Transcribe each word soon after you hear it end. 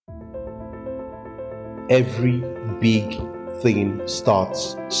Every big thing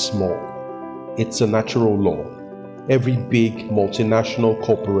starts small. It's a natural law. Every big multinational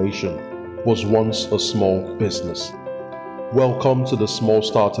corporation was once a small business. Welcome to the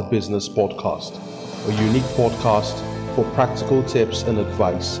Smallstarter Business Podcast, a unique podcast for practical tips and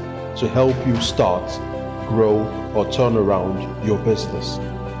advice to help you start, grow, or turn around your business.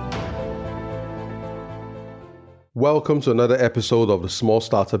 Welcome to another episode of the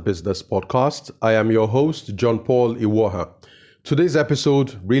Smallstarter Business Podcast. I am your host, John Paul Iwuoha. Today's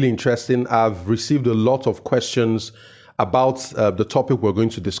episode, really interesting. I've received a lot of questions about the topic we're going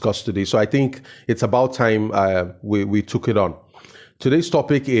to discuss today. So I think it's about time we took it on. Today's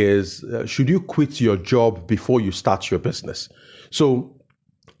topic is, should you quit your job before you start your business? So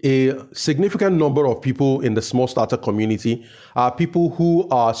a significant number of people in the small starter community are people who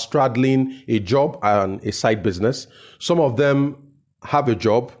are straddling a job and a side business. Some of them have a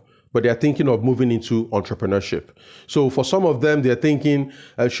job, but they're thinking of moving into entrepreneurship. So for some of them, they're thinking,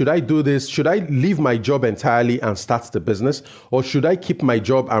 should I do this? Should I leave my job entirely and start the business? Or should I keep my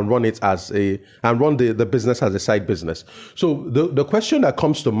job and run it run the business as a side business? So the question that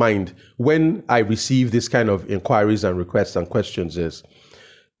comes to mind when I receive this kind of inquiries and requests and questions is,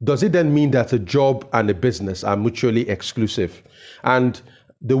 does it then mean that a job and a business are mutually exclusive? And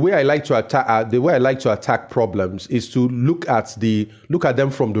the way I like to attack problems is to look at them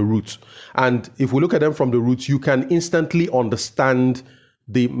from the root. And if we look at them from the root, you can instantly understand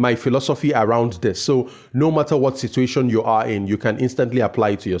my philosophy around this. So no matter what situation you are in, you can instantly apply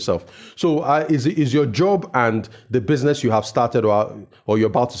it to yourself. So is your job and the business you have started or you're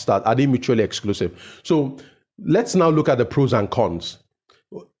about to start, are they mutually exclusive? So let's now look at the pros and cons.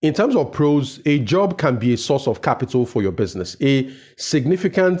 In terms of pros, a job can be a source of capital for your business. A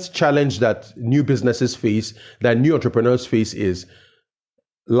significant challenge that new businesses face, that new entrepreneurs face, is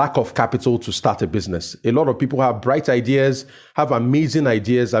lack of capital to start a business. A lot of people have bright ideas, have amazing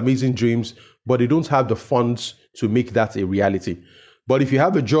ideas, amazing dreams, but they don't have the funds to make that a reality. But if you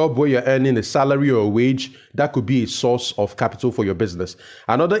have a job where you're earning a salary or a wage, that could be a source of capital for your business.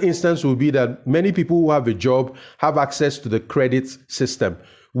 Another instance would be that many people who have a job have access to the credit system,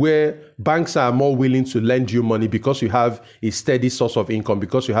 where banks are more willing to lend you money because you have a steady source of income,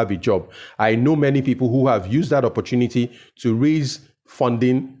 because you have a job. I know many people who have used that opportunity to raise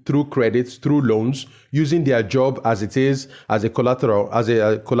funding through credits, through loans, using their job as it is, as a collateral,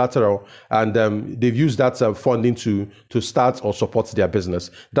 and they've used that funding to start or support their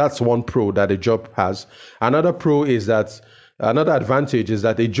business. That's one pro that a job has. Another advantage is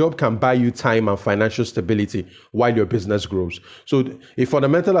that a job can buy you time and financial stability while your business grows. So a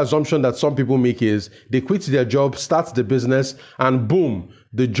fundamental assumption that some people make is they quit their job, start the business, and boom,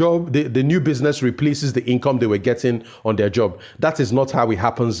 the new business replaces the income they were getting on their job. That is not how it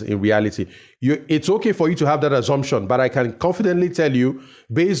happens in reality. It's okay for you to have that assumption, but I can confidently tell you,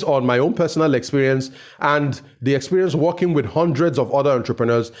 based on my own personal experience and the experience working with hundreds of other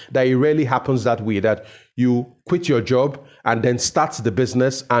entrepreneurs, that it rarely happens that way, that you quit your job and then start the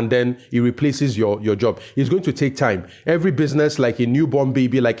business and then it replaces your job. It's going to take time. Every business, like a newborn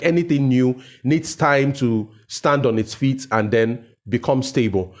baby, like anything new, needs time to stand on its feet and then become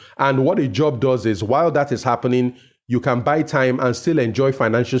stable. And what a job does is, while that is happening, you can buy time and still enjoy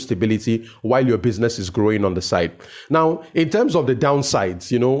financial stability while your business is growing on the side. Now, in terms of the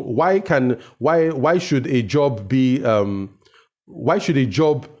downsides, why should a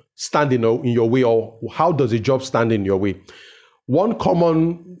job stand in your way, or how does a job stand in your way? One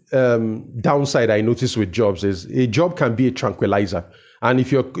common downside I notice with jobs is a job can be a tranquilizer. And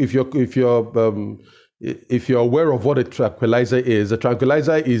if you're aware of what a tranquilizer is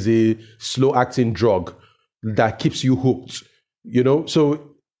a slow-acting drug that keeps you hooked. So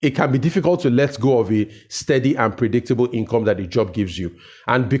it can be difficult to let go of a steady and predictable income that a job gives you.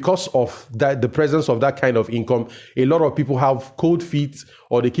 And because of that, the presence of that kind of income, a lot of people have cold feet,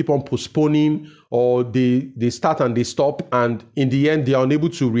 or they keep on postponing, or they start and they stop. And in the end, they are unable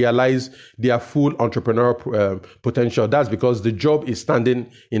to realize their full entrepreneurial potential. That's because the job is standing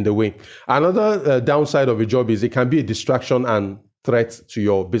in the way. Another downside of a job is it can be a distraction and threat to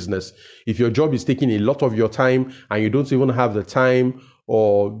your business. If your job is taking a lot of your time and you don't even have the time,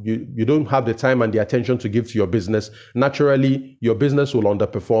 or you don't have the time and the attention to give to your business, naturally your business will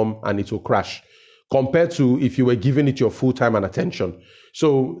underperform and it will crash, compared to if you were giving it your full time and attention.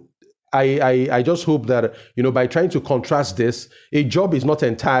 So I just hope that, by trying to contrast this, a job is not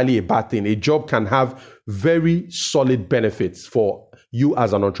entirely a bad thing. A job can have very solid benefits for you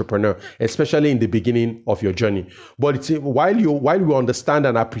as an entrepreneur, especially in the beginning of your journey. But while you understand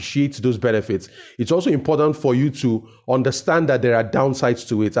and appreciate those benefits, it's also important for you to understand that there are downsides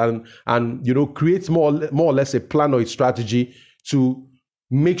to it, and create more or less a plan or a strategy to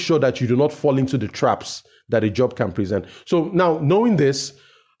make sure that you do not fall into the traps that a job can present. So now, knowing this,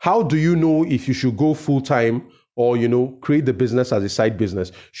 how do you know if you should go full-time or, create the business as a side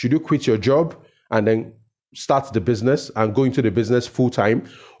business? Should you quit your job and then start the business and go into the business full-time?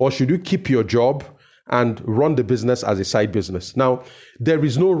 Or should you keep your job and run the business as a side business? Now, there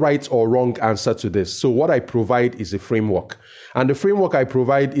is no right or wrong answer to this. So what I provide is a framework. And the framework I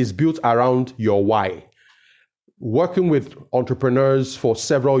provide is built around your why. Working with entrepreneurs for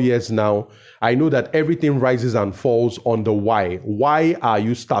several years now, I know that everything rises and falls on the why. Why are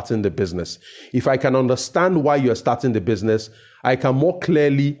you starting the business? If I can understand why you're starting the business, I can more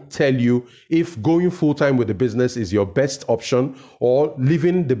clearly tell you if going full-time with the business is your best option, or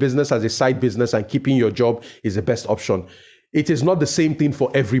leaving the business as a side business and keeping your job is the best option. It is not the same thing for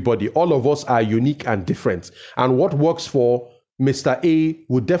everybody. All of us are unique and different. And what works for Mr. A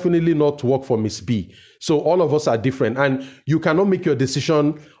would definitely not work for Miss B. So all of us are different, and you cannot make your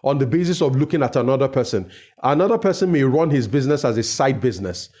decision on the basis of looking at another person. Another person may run his business as a side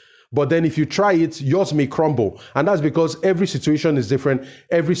business, but then if you try it, yours may crumble. And that's because every situation is different.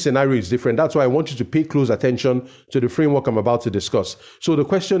 Every scenario is different. That's why I want you to pay close attention to the framework I'm about to discuss. So the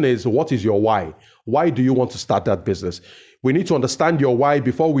question is, what is your why? Why do you want to start that business? We need to understand your why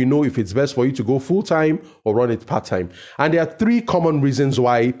before we know if it's best for you to go full-time or run it part-time. And there are 3 common reasons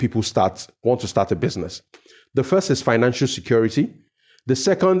why people want to start a business. The first is financial security. The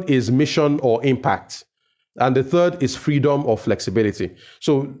second is mission or impact. And the third is freedom or flexibility.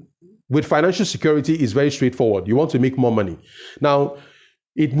 So with financial security, it's very straightforward. You want to make more money. Now,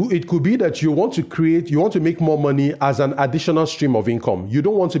 it could be that you want to make more money as an additional stream of income. You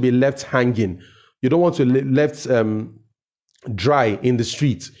don't want to be left hanging. You don't want to be left dry in the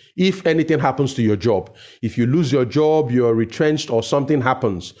streets if anything happens to your job. If you lose your job, you're retrenched, or something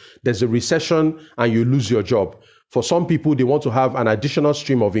happens, there's a recession and you lose your job. For some people, they want to have an additional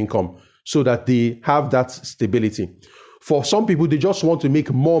stream of income so that they have that stability. For some people, they just want to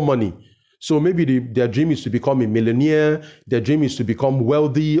make more money. So maybe their dream is to become a millionaire, their dream is to become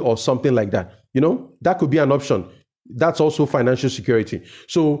wealthy or something like that. That could be an option. That's also financial security.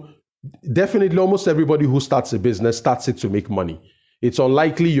 So definitely, almost everybody who starts a business starts it to make money. It's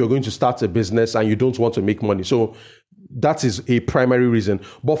unlikely you're going to start a business and you don't want to make money. So that is a primary reason.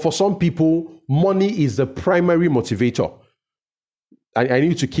 But for some people, money is the primary motivator. I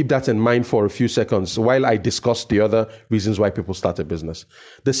need to keep that in mind for a few seconds while I discuss the other reasons why people start a business.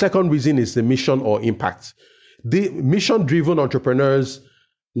 The second reason is the mission or impact. The mission-driven entrepreneurs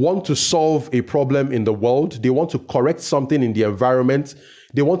want to solve a problem in the world. They want to correct something in the environment.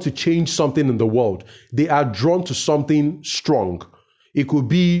 They want to change something in the world. They are drawn to something strong. It could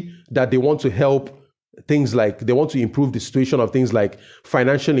be that they want to help things like, they want to improve the situation of things like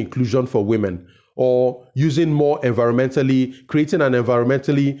financial inclusion for women, or creating an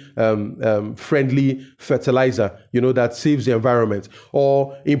environmentally friendly fertilizer, that saves the environment,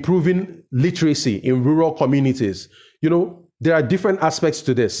 or improving literacy in rural communities. There are different aspects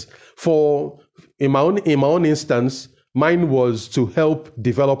to this. In my own instance, mine was to help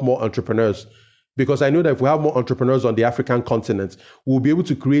develop more entrepreneurs, because I know that if we have more entrepreneurs on the African continent, we'll be able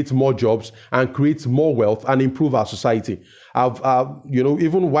to create more jobs and create more wealth and improve our society.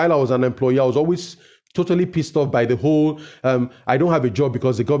 Even while I was an employee, I was always totally pissed off by the whole, I don't have a job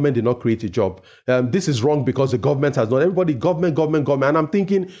because the government did not create a job. This is wrong because the government has not. Everybody, government. And I'm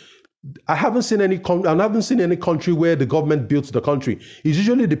thinking, I haven't seen any country where the government built the country. It's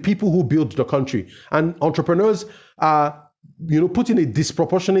usually the people who build the country. And entrepreneurs are, putting a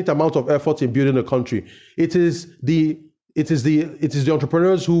disproportionate amount of effort in building a country. It is the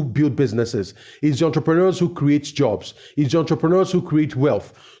entrepreneurs who build businesses. It's the entrepreneurs who create jobs. It's the entrepreneurs who create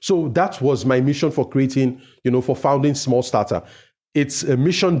wealth. So that was my mission for creating, for founding Smallstarter. It's a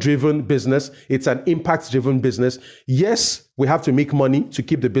mission-driven business. It's an impact-driven business. Yes, we have to make money to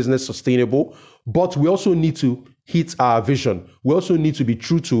keep the business sustainable, but we also need to hit our vision. We also need to be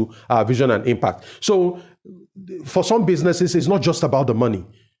true to our vision and impact. So for some businesses, it's not just about the money.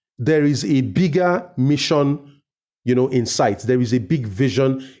 There is a bigger mission, in sight. There is a big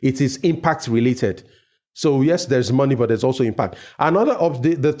vision. It is impact related. So yes, there's money, but there's also impact.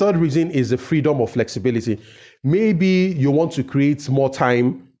 The third reason is the freedom or flexibility. Maybe you want to create more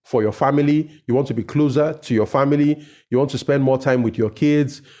time for your family. You want to be closer to your family. You want to spend more time with your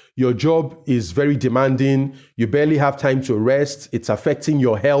kids. Your job is very demanding. You barely have time to rest. It's affecting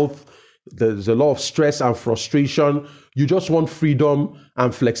your health. There's a lot of stress and frustration. You just want freedom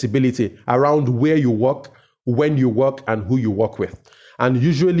and flexibility around where you work, when you work, and who you work with. And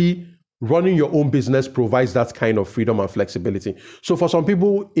usually, running your own business provides that kind of freedom and flexibility. So for some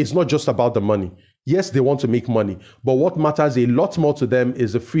people, it's not just about the money. Yes, they want to make money, but what matters a lot more to them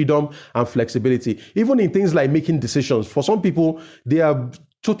is the freedom and flexibility. Even in things like making decisions. For some people, they are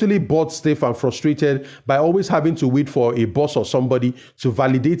totally bored, stiff, and frustrated by always having to wait for a boss or somebody to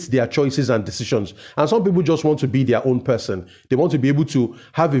validate their choices and decisions. And some people just want to be their own person. They want to be able to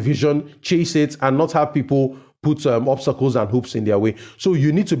have a vision, chase it, and not have people put obstacles and hoops in their way. So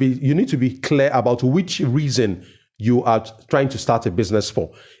you need to be clear about which reason you are trying to start a business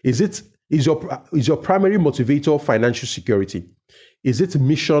for. Is your primary motivator financial security? Is it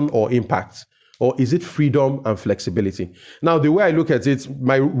mission or impact? Or is it freedom and flexibility? Now, the way I look at it,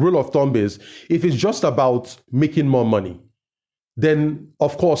 my rule of thumb is, if it's just about making more money, then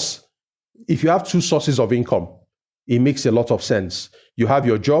of course, if you have two sources of income, it makes a lot of sense. You have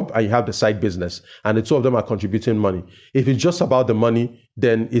your job and you have the side business, and the two of them are contributing money. If it's just about the money,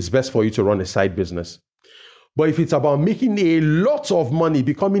 then it's best for you to run a side business. But if it's about making a lot of money,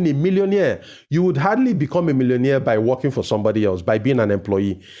 becoming a millionaire, you would hardly become a millionaire by working for somebody else, by being an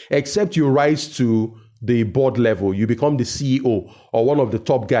employee, except you rise to the board level. You become the CEO or one of the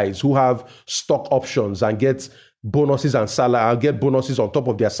top guys who have stock options and get bonuses and salary, get bonuses on top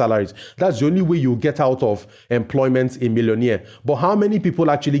of their salaries. That's the only way you get out of employment a millionaire. But how many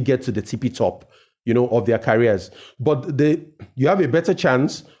people actually get to the tippy top, of their careers? But you have a better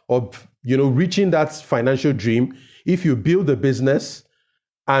chance of reaching that financial dream if you build a business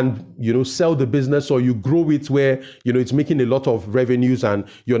and sell the business, or you grow it where it's making a lot of revenues and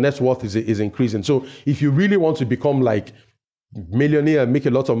your net worth is increasing. So if you really want to become like millionaire, make a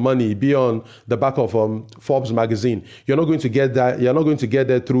lot of money, be on the back of Forbes magazine, you're not going to get that. You're not going to get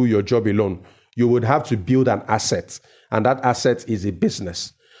there through your job alone. You would have to build an asset, and that asset is a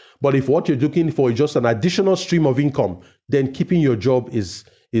business. But if what you're looking for is just an additional stream of income, then keeping your job is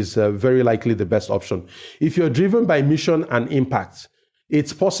very likely the best option. If you're driven by mission and impact,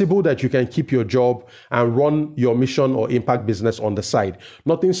 it's possible that you can keep your job and run your mission or impact business on the side.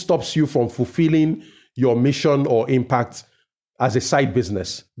 Nothing stops you from fulfilling your mission or impact as a side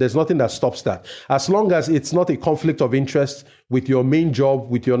business. There's nothing that stops that. As long as it's not a conflict of interest with your main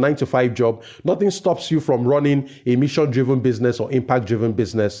job, with your 9-to-5 job, nothing stops you from running a mission-driven business or impact-driven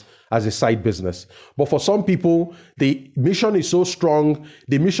business as a side business. But for some people, the mission is so strong,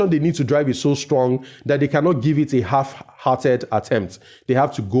 the mission they need to drive is so strong that they cannot give it a half-hearted attempt. They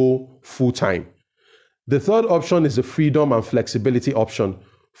have to go full-time. The third option is the freedom and flexibility option.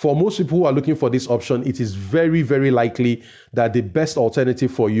 For most people who are looking for this option, it is very, very likely that the best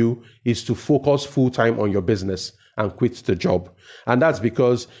alternative for you is to focus full-time on your business and quit the job. And that's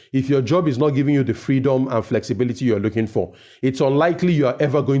because if your job is not giving you the freedom and flexibility you're looking for, it's unlikely you are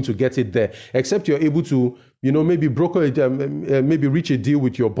ever going to get it there, except you're able to, maybe broker it, maybe reach a deal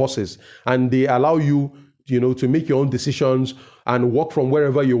with your bosses, and they allow you to make your own decisions and work from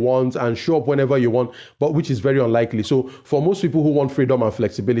wherever you want and show up whenever you want, but which is very unlikely. So for most people who want freedom and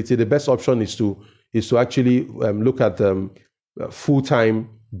flexibility, the best option is to actually look at full-time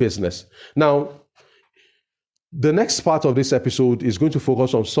business. Now, the next part of this episode is going to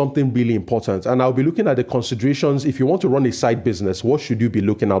focus on something really important, and I'll be looking at the considerations. If you want to run a side business, what should you be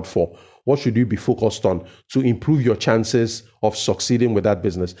looking out for? What should you be focused on to improve your chances of succeeding with that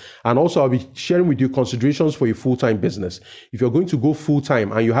business? And also, I'll be sharing with you considerations for your full-time business. If you're going to go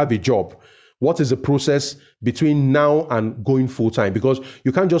full-time and you have a job, what is the process between now and going full-time? Because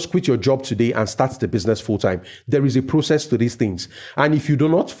you can't just quit your job today and start the business full-time. There is a process to these things. And if you do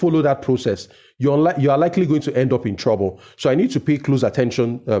not follow that process, you are likely going to end up in trouble. So I need to pay close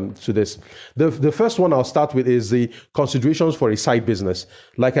attention to this. The first one I'll start with is the considerations for a side business.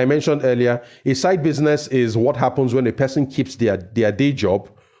 Like I mentioned earlier, a side business is what happens when a person keeps their day job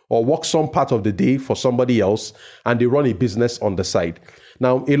or works some part of the day for somebody else and they run a business on the side.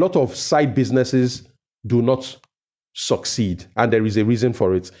 Now, a lot of side businesses do not succeed, and there is a reason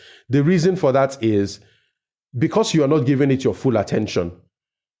for it. The reason for that is because you are not giving it your full attention.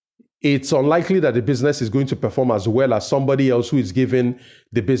 It's unlikely that the business is going to perform as well as somebody else who is giving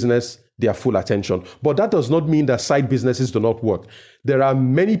the business their full attention. But that does not mean that side businesses do not work. There are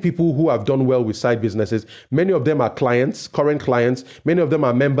many people who have done well with side businesses. Many of them are clients, current clients. Many of them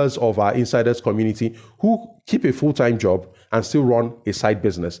are members of our insiders community who keep a full-time job and still run a side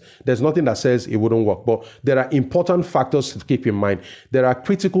business. There's nothing that says it wouldn't work, but there are important factors to keep in mind. There are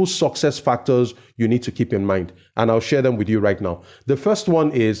critical success factors you need to keep in mind, and I'll share them with you right now. The first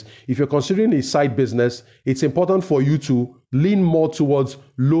one is, if you're considering a side business, it's important for you to lean more towards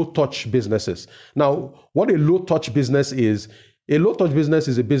low-touch businesses. Now, what a low-touch business is, a low-touch business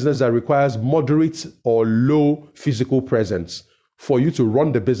is a business that requires moderate or low physical presence for you to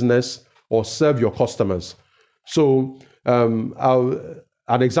run the business or serve your customers. So,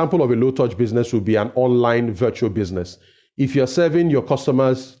 an example of a low-touch business would be an online virtual business. If you're serving your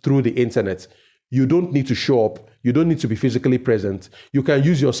customers through the internet, you don't need to show up. You don't need to be physically present. You can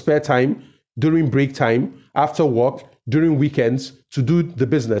use your spare time during break time, after work, during weekends to do the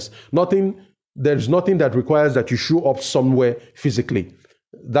business. There's nothing that requires that you show up somewhere physically.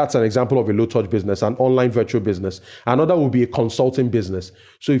 That's an example of a low-touch business, an online virtual business. Another would be a consulting business.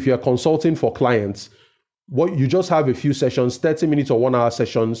 So if you're consulting for clients, you just have a few sessions, 30 minutes or 1 hour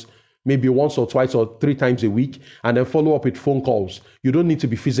sessions, maybe once or twice or 3 times a week, and then follow up with phone calls. You don't need to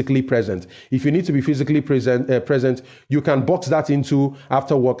be physically present. If you need to be physically present, you can box that into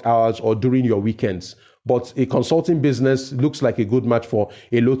after work hours or during your weekends. But a consulting business looks like a good match for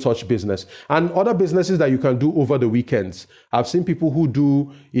a low-touch business. And other businesses that you can do over the weekends. I've seen people who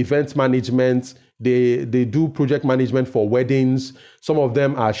do event management. They do project management for weddings. Some of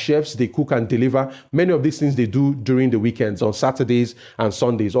them are chefs. They cook and deliver. Many of these things they do during the weekends, on Saturdays and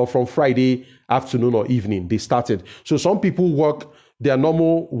Sundays, or from Friday afternoon or evening. They started. So some people work their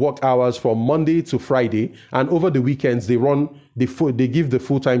normal work hours from Monday to Friday, and over the weekends they give the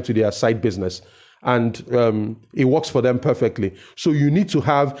full time to their side business. And it works for them perfectly. So you need to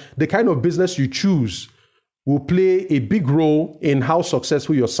have the kind of business you choose will play a big role in how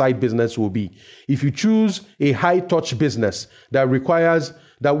successful your side business will be. If you choose a high-touch business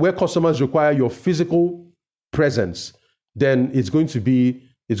where customers require your physical presence, then it's going to be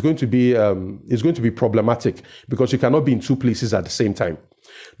problematic because you cannot be in 2 places at the same time.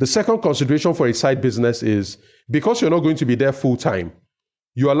 The second consideration for a side business is, because you're not going to be there full time,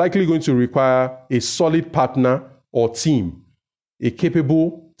 you are likely going to require a solid partner or team, a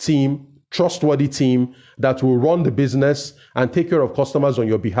capable team, trustworthy team that will run the business and take care of customers on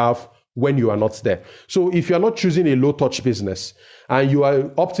your behalf when you are not there. So if you're not choosing a low-touch business and you are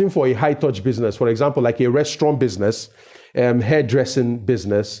opting for a high-touch business, for example, like a restaurant business, hairdressing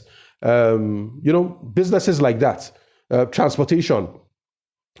business, businesses like that, transportation,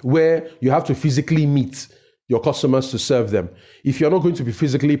 where you have to physically meet your customers to serve them. If you're not going to be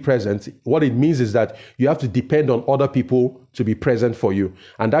physically present, what it means is that you have to depend on other people to be present for you.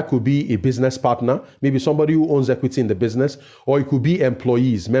 And that could be a business partner, maybe somebody who owns equity in the business, or it could be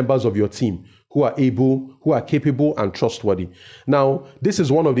employees, members of your team who are capable and trustworthy. Now, this is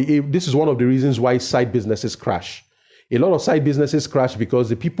one of the reasons why side businesses crash. A lot of side businesses crash because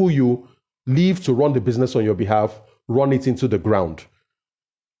the people you leave to run the business on your behalf run it into the ground.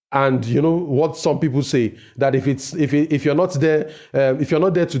 And you know what some people say, that if you're not there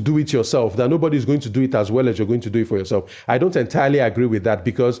to do it yourself, then nobody's going to do it as well as you're going to do it for yourself. I don't entirely agree with that,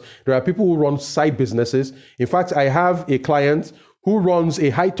 because there are people who run side businesses. In fact, I have a client who runs a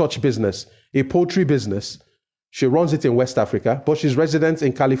high-touch business, a poultry business. She runs it in West Africa, but she's resident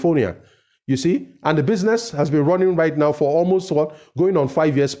in California. You see? And the business has been running right now for almost going on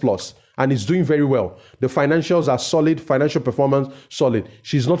 5 years plus. And it's doing very well. The financials are solid, financial performance solid.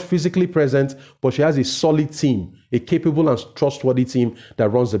 She's not physically present, but she has a solid team, a capable and trustworthy team that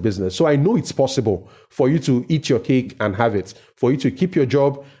runs the business. So I know it's possible for you to eat your cake and have it, for you to keep your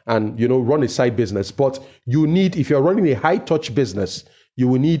job and run a side business. But if you're running a high-touch business, you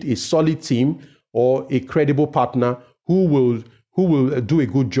will need a solid team or a credible partner who will do a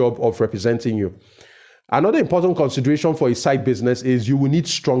good job of representing you. Another important consideration for a side business is you will need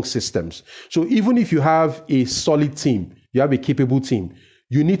strong systems. So even if you have a solid team, you have a capable team,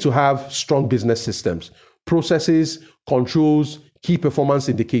 you need to have strong business systems, processes, controls, key performance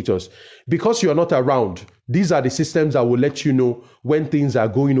indicators. Because you're not around, these are the systems that will let you know when things are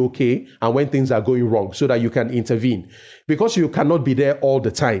going okay and when things are going wrong, so that you can intervene. Because you cannot be there all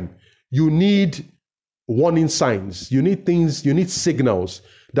the time, you need warning signs, you need signals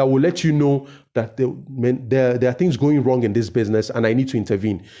that will let you know that there are things going wrong in this business and I need to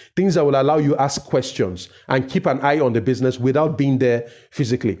intervene. Things that will allow you to ask questions and keep an eye on the business without being there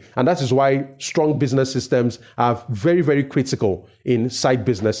physically. And that is why strong business systems are very, very critical in side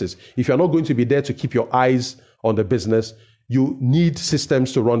businesses. If you're not going to be there to keep your eyes on the business, you need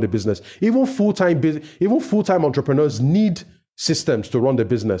systems to run the business. Even full-time entrepreneurs need systems to run the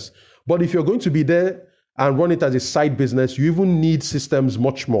business. But if you're going to be there and run it as a side business, you even need systems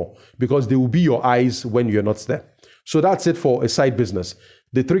much more, because they will be your eyes when you're not there. So that's it for a side business.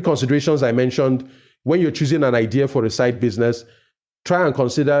 The 3 considerations I mentioned: when you're choosing an idea for a side business, try and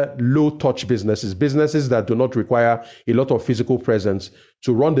consider low-touch businesses that do not require a lot of physical presence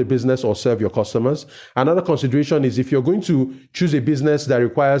to run the business or serve your customers. Another consideration is, if you're going to choose a business that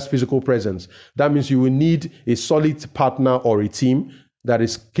requires physical presence, that means you will need a solid partner or a team that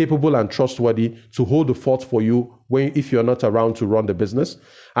is capable and trustworthy to hold the fort for you if you're not around to run the business.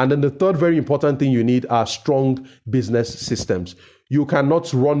 And then the third very important thing you need are strong business systems. You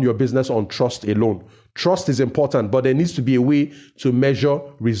cannot run your business on trust alone. Trust is important, but there needs to be a way to measure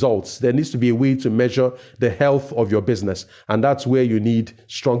results. There needs to be a way to measure the health of your business. And that's where you need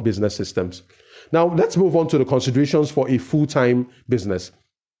strong business systems. Now, let's move on to the considerations for a full-time business.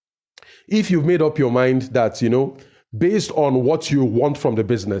 If you've made up your mind that, based on what you want from the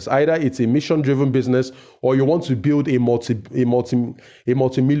business, either it's a mission-driven business, or you want to build a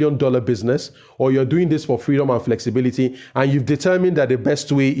multi-million-dollar business, or you're doing this for freedom and flexibility, and you've determined that the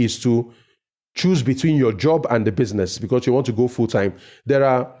best way is to choose between your job and the business because you want to go full-time, there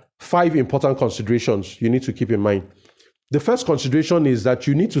are 5 important considerations you need to keep in mind. The first consideration is that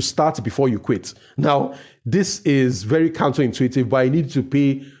you need to start before you quit. Now, this is very counterintuitive, but I need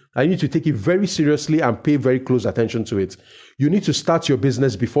to take it very seriously and pay very close attention to it. You need to start your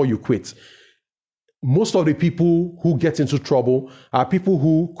business before you quit. Most of the people who get into trouble are people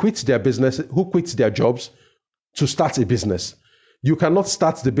who quit their business, who quit their jobs to start a business. You cannot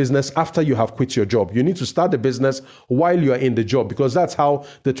start the business after you have quit your job. You need to start the business while you are in the job, because that's how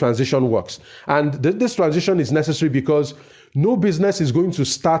the transition works. And this transition is necessary because no business is going to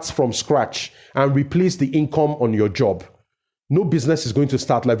start from scratch and replace the income on your job. No business is going to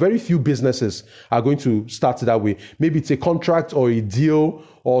start, like very few businesses are going to start that way. Maybe it's a contract or a deal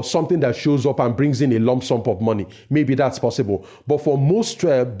or something that shows up and brings in a lump sum of money. Maybe that's possible. But for most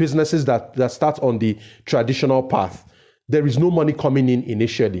businesses that start on the traditional path, there is no money coming in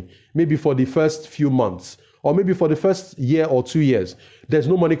initially. Maybe for the first few months, or maybe for the first year or 2 years, there's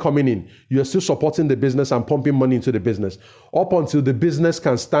no money coming in. You're still supporting the business and pumping money into the business up until the business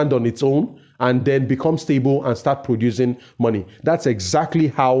can stand on its own and then become stable and start producing money. That's exactly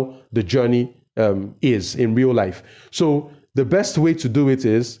how the journey is in real life. So the best way to do it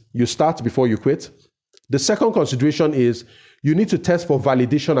is you start before you quit. The second consideration is you need to test for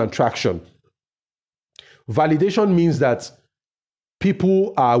validation and traction. Validation means that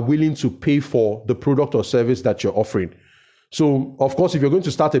people are willing to pay for the product or service that you're offering. So, of course, if you're going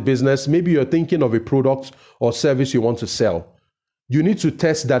to start a business, maybe you're thinking of a product or service you want to sell. You need to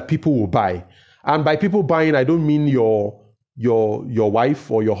test that people will buy. And by people buying, I don't mean your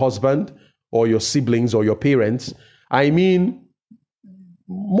wife or your husband or your siblings or your parents. I mean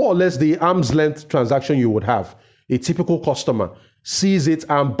more or less the arm's length transaction you would have. A typical customer sees it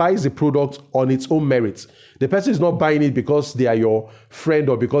and buys the product on its own merits. The person is not buying it because they are your friend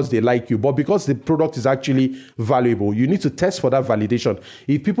or because they like you, but because the product is actually valuable. You need to test for that validation.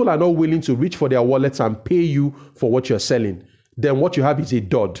 If people are not willing to reach for their wallets and pay you for what you're selling, then what you have is a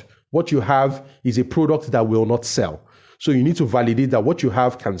dud. What you have is a product that will not sell. So you need to validate that what you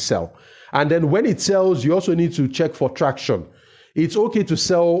have can sell. And then when it sells, you also need to check for traction. It's okay to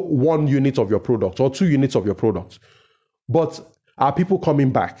sell 1 unit of your product or 2 units of your product, but are people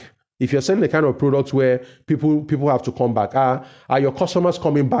coming back? If you're selling the kind of products where people have to come back, are your customers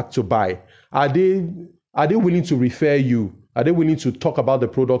coming back to buy? Are they willing to refer you? Are they willing to talk about the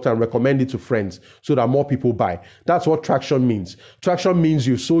product and recommend it to friends so that more people buy? That's what traction means. Traction means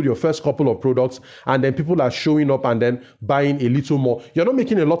you sold your first couple of products and then people are showing up and then buying a little more. You're not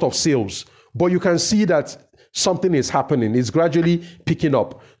making a lot of sales, but you can see that something is happening. It's gradually picking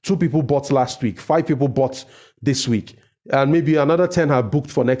up. 2 people bought last week. 5 people bought this week. And maybe another 10 have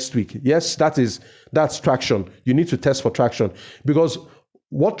booked for next week. Yes, that's traction. You need to test for traction, because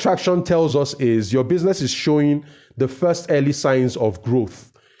what traction tells us is your business is showing the first early signs of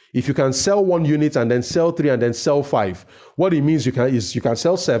growth. If you can sell 1 unit and then sell 3 and then sell 5, what it means you can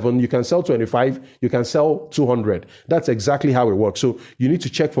sell 7, you can sell 25, you can sell 200. That's exactly how it works. So you need to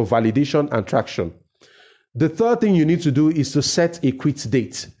check for validation and traction. The third thing you need to do is to set a quit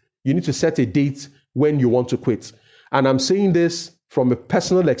date. You need to set a date when you want to quit. And I'm saying this from a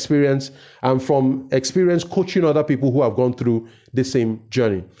personal experience and from experience coaching other people who have gone through the same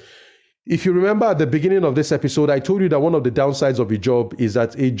journey. If you remember at the beginning of this episode, I told you that one of the downsides of a job is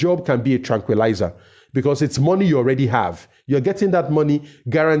that a job can be a tranquilizer because it's money you already have. You're getting that money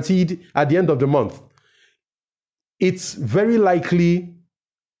guaranteed at the end of the month. it's very likely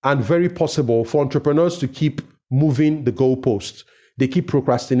and very possible for entrepreneurs to keep moving the goalpost. They keep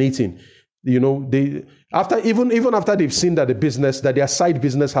procrastinating. They even after they've seen that their side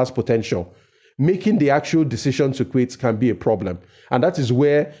business has potential, making the actual decision to quit can be a problem. And that is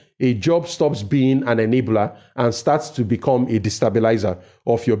where a job stops being an enabler and starts to become a destabilizer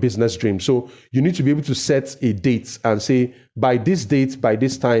of your business dream. So you need to be able to set a date and say, by this date, by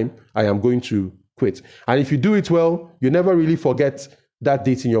this time, I am going to quit. And if you do it well, you never really forget that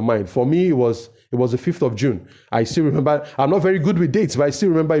date in your mind. For me, it was the 5th of June. I still remember. I'm not very good with dates, but I still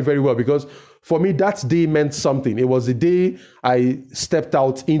remember it very well, because for me, that day meant something. It was the day I stepped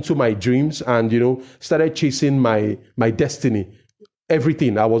out into my dreams and, started chasing my destiny.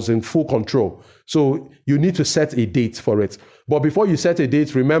 Everything. I was in full control. So you need to set a date for it. But before you set a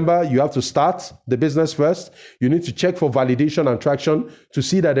date, remember, you have to start the business first. You need to check for validation and traction to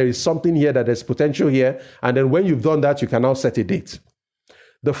see that there is something here, that there's potential here. And then when you've done that, you can now set a date.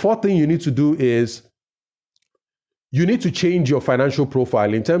 The fourth thing you need to do is you need to change your financial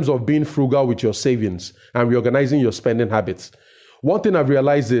profile in terms of being frugal with your savings and reorganizing your spending habits. One thing I've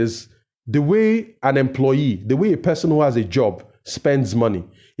realized is the way a person who has a job spends money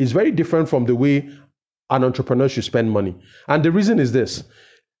is very different from the way an entrepreneur should spend money. And the reason is this.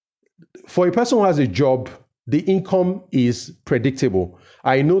 For a person who has a job, the income is predictable.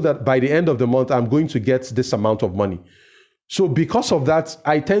 I know that by the end of the month, I'm going to get this amount of money. So because of that,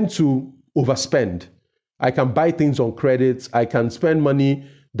 I tend to overspend. I can buy things on credit. I can spend money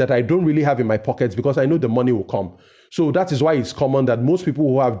that I don't really have in my pockets because I know the money will come. So that is why it's common that most people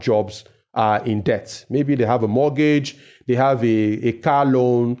who have jobs are in debt. Maybe they have a mortgage, they have a car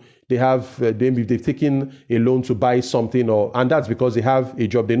loan, maybe they've taken a loan to buy something, and that's because they have a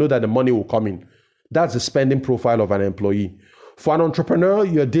job. They know that the money will come in. That's the spending profile of an employee. For an entrepreneur,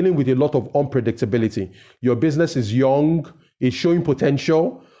 you're dealing with a lot of unpredictability. Your business is young, it's showing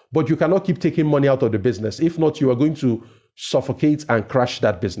potential, but you cannot keep taking money out of the business. If not, you are going to suffocate and crash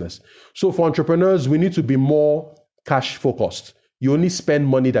that business. So for entrepreneurs, we need to be more cash focused. You only spend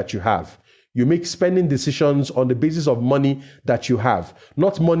money that you have. You make spending decisions on the basis of money that you have,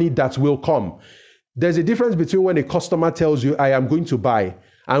 not money that will come. There's a difference between when a customer tells you, I am going to buy,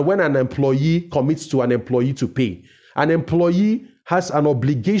 and when an employee commits to an employee to pay. An employee has an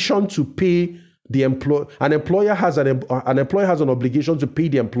obligation to pay the employee. An employer has an obligation to pay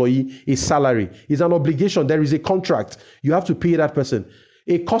the employee a salary. It's an obligation. There is a contract. You have to pay that person.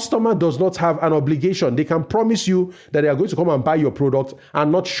 A customer does not have an obligation. They can promise you that they are going to come and buy your product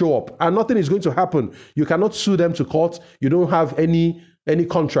and not show up, and nothing is going to happen. You cannot sue them to court. You don't have any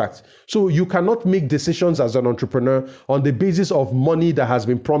contract. So you cannot make decisions as an entrepreneur on the basis of money that has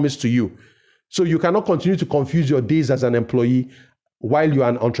been promised to you. So you cannot continue to confuse your days as an employee while you're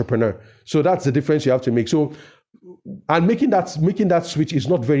an entrepreneur. So that's the difference you have to make. So, and making that switch is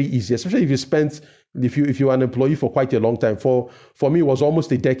not very easy, especially if you're an employee for quite a long time. For me, it was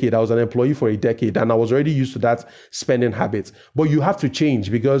almost a decade. I was an employee for a decade, and I was already used to that spending habit. But you have to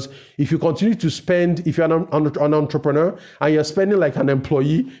change, because if you continue to spend, if you're an entrepreneur and you're spending like an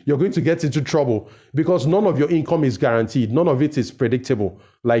employee, you're going to get into trouble, because none of your income is guaranteed. None of it is predictable,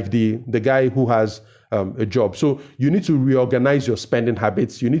 like the guy who has a job. So you need to reorganize your spending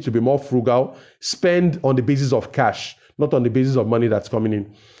habits. You need to be more frugal. Spend on the basis of cash, not on the basis of money that's coming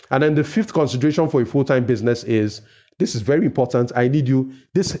in. And then the fifth consideration for a full-time business is, this is very important. I need you.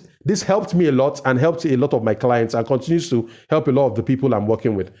 This helped me a lot and helped a lot of my clients and continues to help a lot of the people I'm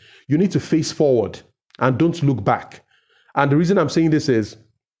working with. You need to face forward and don't look back. And the reason I'm saying this is,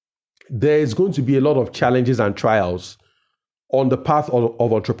 there is going to be a lot of challenges and trials on the path of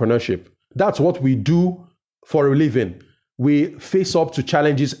entrepreneurship. That's what we do for a living. We face up to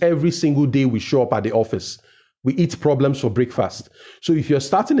challenges every single day we show up at the office. We eat problems for breakfast. So if you're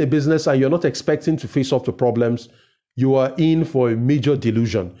starting a business and you're not expecting to face up to problems, you are in for a major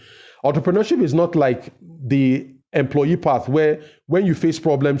delusion. Entrepreneurship is not like the employee path, where when you face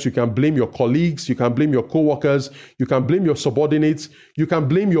problems, you can blame your colleagues, you can blame your coworkers, you can blame your subordinates, you can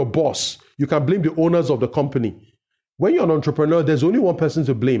blame your boss, you can blame the owners of the company. When you're an entrepreneur, there's only one person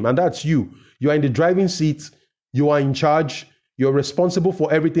to blame, and that's you. You are in the driving seat. You are in charge. You're responsible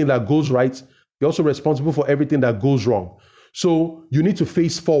for everything that goes right. You're also responsible for everything that goes wrong. So you need to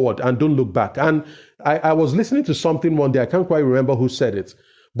face forward and don't look back. And I was listening to something one day. I can't quite remember who said it,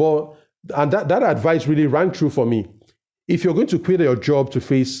 and that advice really rang true for me. If you're going to quit your job to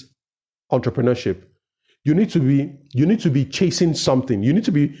face entrepreneurship, you need to be chasing something. You need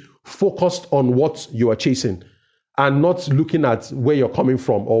to be focused on what you are chasing, and not looking at where you're coming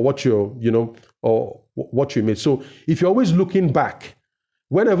from or what you made. So if you're always looking back,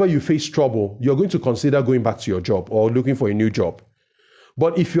 whenever you face trouble, you're going to consider going back to your job or looking for a new job.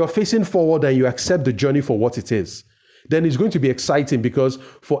 But if you're facing forward and you accept the journey for what it is, then it's going to be exciting, because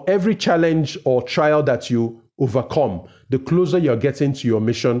for every challenge or trial that you overcome, the closer you're getting to your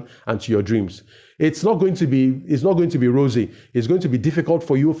mission and to your dreams. It's not going to be rosy. It's going to be difficult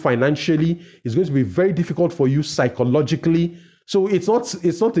for you financially. It's going to be very difficult for you psychologically. So it's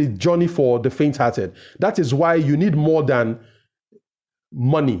not a journey for the faint-hearted. That is why you need more than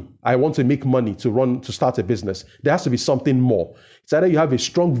money. I want to make money to start a business. There has to be something more. It's either you have a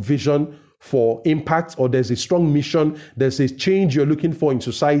strong vision for impact, or there's a strong mission, there's a change you're looking for in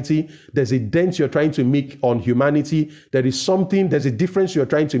society, there's a dent you're trying to make on humanity, there's a difference you're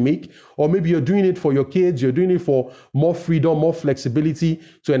trying to make, or maybe you're doing it for your kids, you're doing it for more freedom, more flexibility,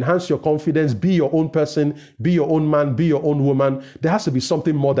 to enhance your confidence, be your own person, be your own man, be your own woman. There has to be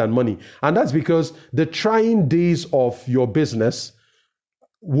something more than money. And that's because the trying days of your business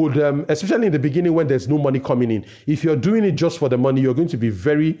would, especially in the beginning when there's no money coming in, if you're doing it just for the money, you're going to be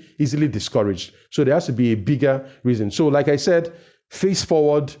very easily discouraged. So there has to be a bigger reason. So like I said, face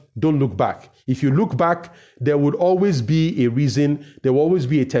forward, don't look back. If you look back, there would always be a reason, there will always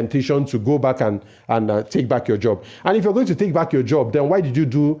be a temptation to go back and take back your job. And if you're going to take back your job, then why did you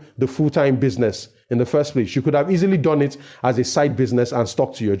do the full-time business in the first place? You could have easily done it as a side business and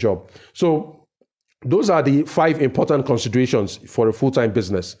stuck to your job. So those are the 5 important considerations for a full-time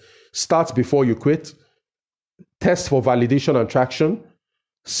business. Start before you quit. Test for validation and traction.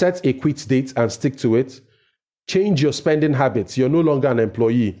 Set a quit date and stick to it. Change your spending habits. You're no longer an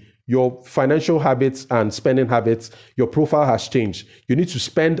employee. Your financial habits and spending habits, your profile has changed. You need to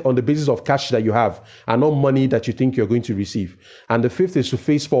spend on the basis of cash that you have and not money that you think you're going to receive. And the 5th is to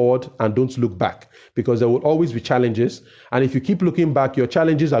face forward and don't look back, because there will always be challenges. And if you keep looking back, your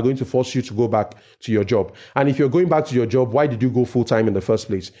challenges are going to force you to go back to your job. And if you're going back to your job, why did you go full-time in the first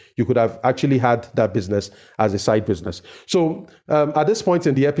place? You could have actually had that business as a side business. So at this point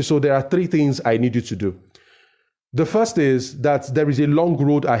in the episode, there are 3 things I need you to do. The first is that there is a long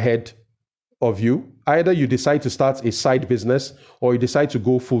road ahead of you. Either you decide to start a side business or you decide to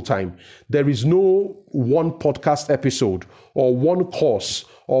go full-time. There is no one podcast episode or one course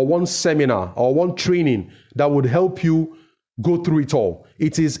or one seminar or one training that would help you go through it all.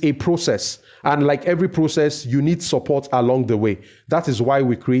 It is a process. And like every process, you need support along the way. That is why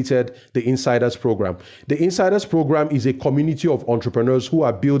we created the Insiders Program. The Insiders Program is a community of entrepreneurs who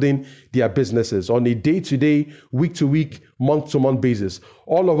are building their businesses on a day-to-day, week-to-week, month-to-month basis.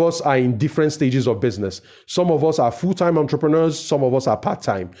 All of us are in different stages of business. Some of us are full-time entrepreneurs. Some of us are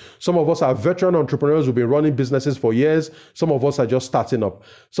part-time. Some of us are veteran entrepreneurs who've been running businesses for years. Some of us are just starting up.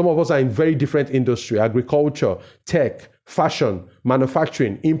 Some of us are in very different industry: agriculture, tech, fashion,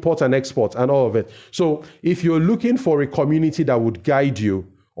 manufacturing, import and export, and all of it. So if you're looking for a community that would guide you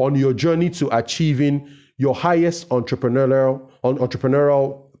on your journey to achieving your highest entrepreneurial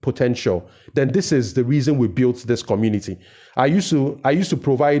potential, then this is the reason we built this community. I used to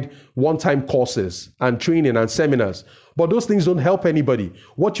provide one-time courses and training and seminars, but those things don't help anybody.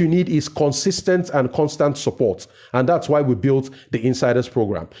 What you need is consistent and constant support. And that's why we built the Insiders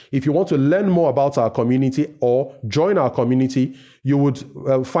Program. If you want to learn more about our community or join our community, you would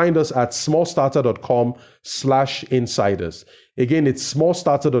find us at smallstarter.com/insiders. Again, it's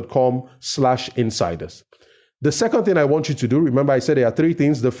smallstarter.com/insiders. The second thing I want you to do, remember I said there are 3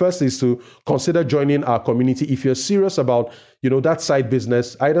 things. The first is to consider joining our community. If you're serious about, that side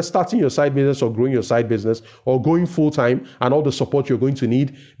business, either starting your side business or growing your side business or going full-time, and all the support you're going to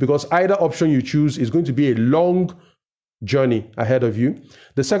need, because either option you choose is going to be a long journey ahead of you.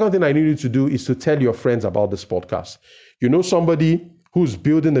 The second thing I need you to do is to tell your friends about this podcast. You know somebody who's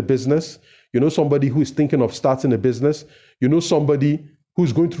building a business. You know somebody who is thinking of starting a business. You know somebody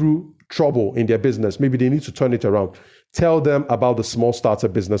who's going through trouble in their business. Maybe they need to turn it around. Tell them about the Smallstarter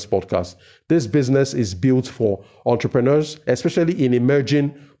Business Podcast. This business is built for entrepreneurs, especially in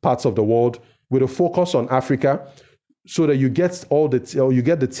emerging parts of the world, with a focus on Africa, so that you get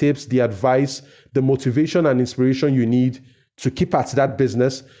the tips, the advice, the motivation and inspiration you need to keep at that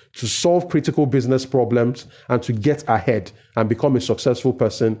business, to solve critical business problems, and to get ahead and become a successful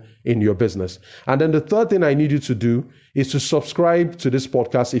person in your business. And then the third thing I need you to do is to subscribe to this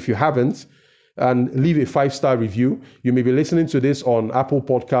podcast if you haven't, and leave a 5-star review. You may be listening to this on Apple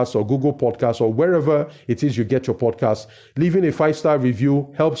Podcasts or Google Podcasts or wherever it is you get your podcasts. Leaving a 5-star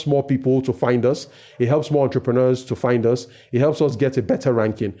review helps more people to find us. It helps more entrepreneurs to find us. It helps us get a better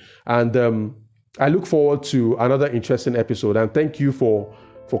ranking. And I look forward to another interesting episode, and thank you for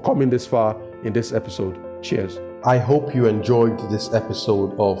coming this far in this episode. Cheers. I hope you enjoyed this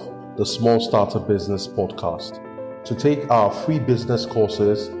episode of the Smallstarter Business Podcast. To take our free business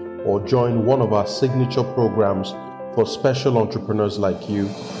courses or join one of our signature programs for special entrepreneurs like you,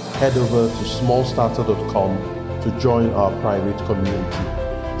 head over to smallstarter.com to join our private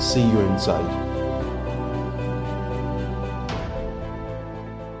community. See you inside.